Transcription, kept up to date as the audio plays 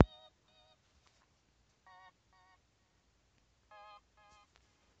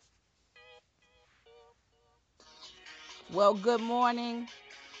Well, good morning.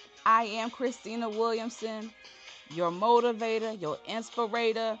 I am Christina Williamson, your motivator, your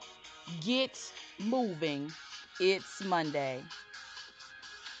inspirator. Get moving. It's Monday.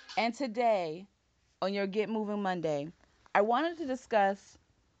 And today, on your Get Moving Monday, I wanted to discuss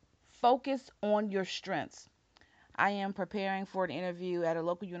focus on your strengths. I am preparing for an interview at a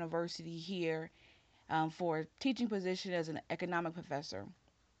local university here for a teaching position as an economic professor.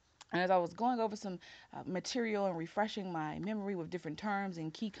 And as I was going over some material and refreshing my memory with different terms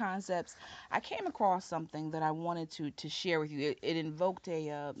and key concepts, I came across something that I wanted to share with you. It invoked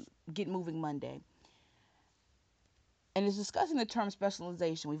a Get Moving Monday. And it's discussing the term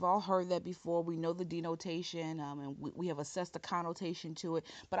specialization. We've all heard that before. We know the denotation, and we have assessed the connotation to it.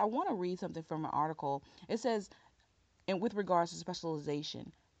 But I want to read something from an article. It says, and with regards to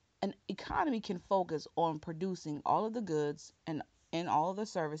specialization, an economy can focus on producing all of the goods and all of the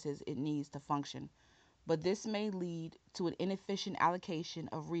services it needs to function, but this may lead to an inefficient allocation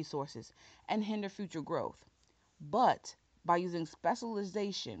of resources and hinder future growth. But by using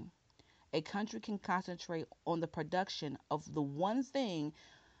specialization, a country can concentrate on the production of the one thing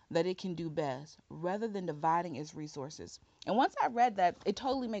that it can do best rather than dividing its resources. And once I read that, it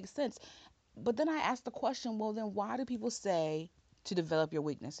totally makes sense. But then I asked the question, well, then why do people say to develop your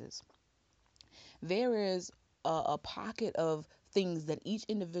weaknesses? There is a pocket of things that each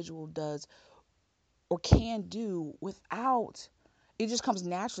individual does or can do without it just comes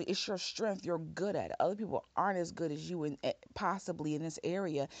naturally. It's your strength. You're good at it. Other people aren't as good as you in possibly in this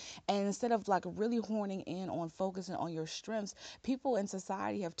area. And instead of like really horning in on focusing on your strengths, people in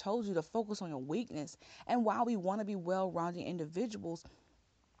society have told you to focus on your weakness. And while we want to be well-rounded individuals,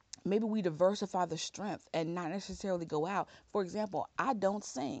 maybe we diversify the strength and not necessarily go out. For example, I don't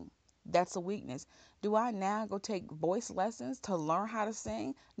sing. That's a weakness. Do I now go take voice lessons to learn how to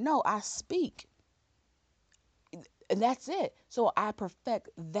sing? No, I speak. And that's it. So I perfect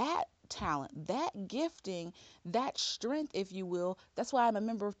that talent, that gifting, that strength, if you will. That's why I'm a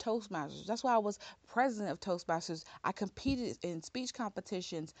member of Toastmasters. That's why I was president of Toastmasters. I competed in speech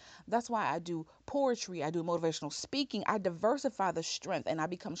competitions. That's why I do poetry. I do motivational speaking. I diversify the strength and I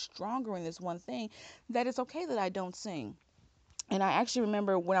become stronger in this one thing that it's okay that I don't sing. And I actually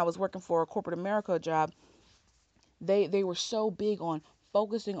remember when I was working for a corporate America job, they were so big on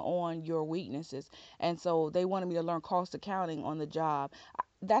focusing on your weaknesses, and so they wanted me to learn cost accounting on the job.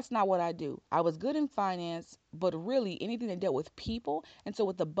 That's not what I do. I was good in finance, but really anything that dealt with people, and so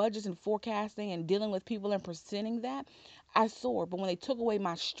with the budgets and forecasting and dealing with people and presenting that, I soared. But when they took away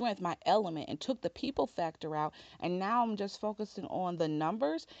my strength, my element, and took the people factor out, and now I'm just focusing on the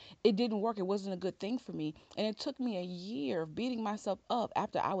numbers, it didn't work. It wasn't a good thing for me. And it took me a year of beating myself up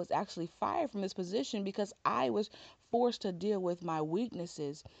after I was actually fired from this position because I was forced to deal with my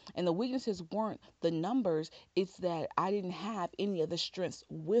weaknesses. And the weaknesses weren't the numbers, it's that I didn't have any of the strengths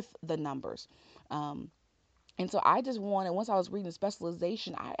with the numbers. Um, and so I just wanted, once I was reading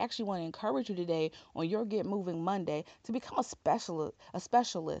specialization, I actually want to encourage you today on your Get Moving Monday to become a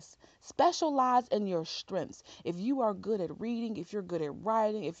specialist. Specialize in your strengths. If you are good at reading, if you're good at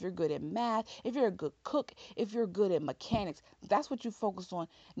writing, if you're good at math, if you're a good cook, if you're good at mechanics, that's what you focus on.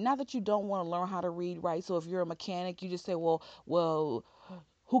 Not that you don't want to learn how to read, right? So if you're a mechanic, you just say, well,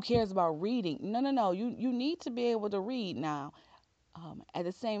 who cares about reading? No, no, no. You need to be able to read now. At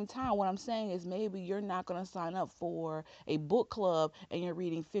the same time, what I'm saying is maybe you're not going to sign up for a book club and you're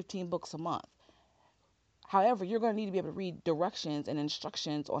reading 15 books a month. However, you're going to need to be able to read directions and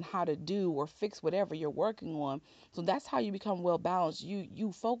instructions on how to do or fix whatever you're working on. So that's how you become well balanced.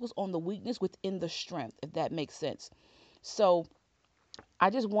 You focus on the weakness within the strength, if that makes sense. So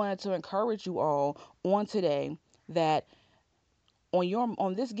I just wanted to encourage you all on today that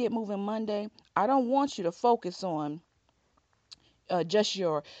on this Get Moving Monday, I don't want you to focus on just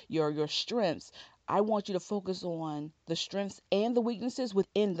your strengths. I want you to focus on the strengths and the weaknesses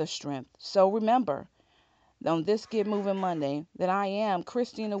within the strength. So remember, on this Get Moving Monday, that I am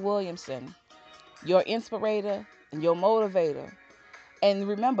Christina Williamson, your inspirator and your motivator. And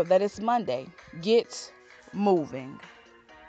remember that it's Monday. Get moving.